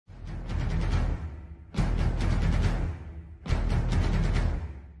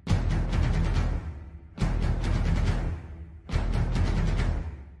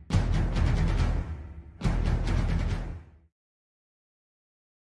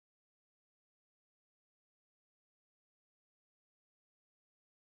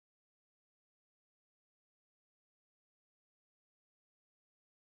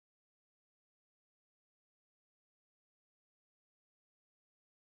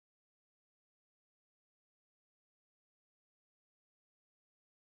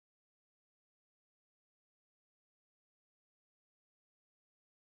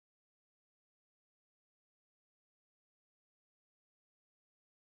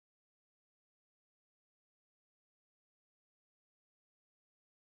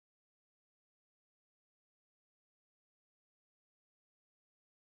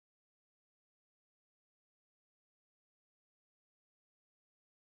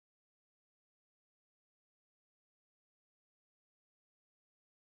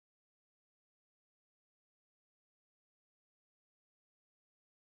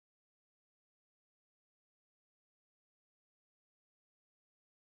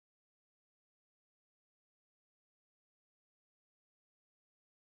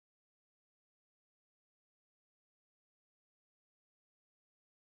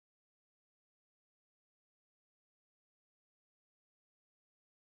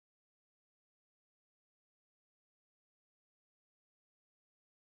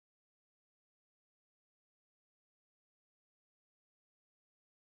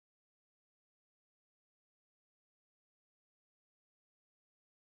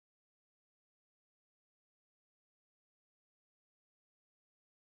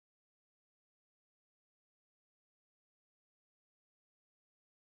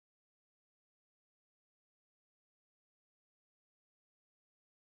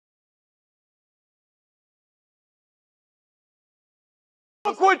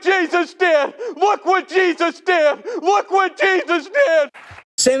Look what Jesus did! Look what Jesus did! Look what Jesus did!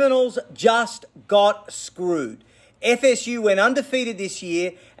 Seminoles just got screwed. FSU went undefeated this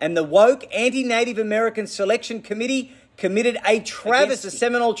year, and the woke anti-Native American selection committee committed a travesty against the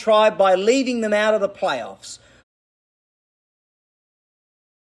Seminole tribe by leaving them out of the playoffs.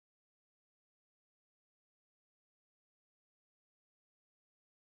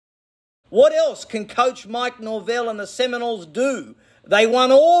 What else can Coach Mike Norvell and the Seminoles do? They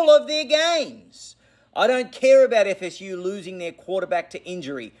won all of their games. I don't care about FSU losing their quarterback to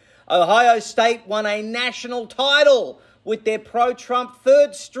injury. Ohio State won a national title with their pro-Trump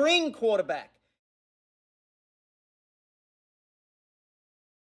third-string quarterback.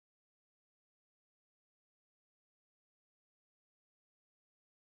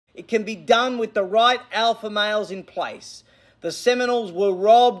 It can be done with the right alpha males in place. The Seminoles were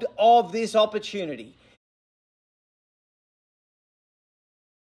robbed of this opportunity.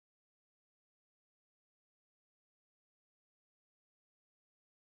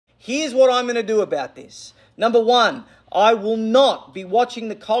 Here's what I'm going to do about this. Number one, I will not be watching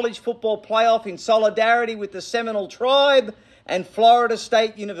the college football playoff in solidarity with the Seminole tribe and Florida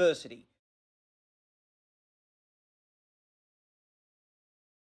State University.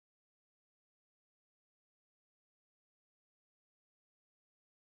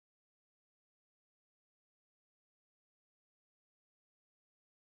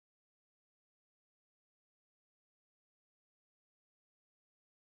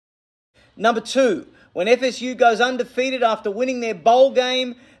 Number two, when FSU goes undefeated after winning their bowl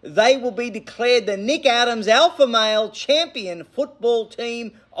game, they will be declared the Nick Adams Alpha Male Champion Football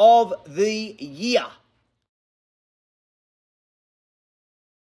Team of the Year.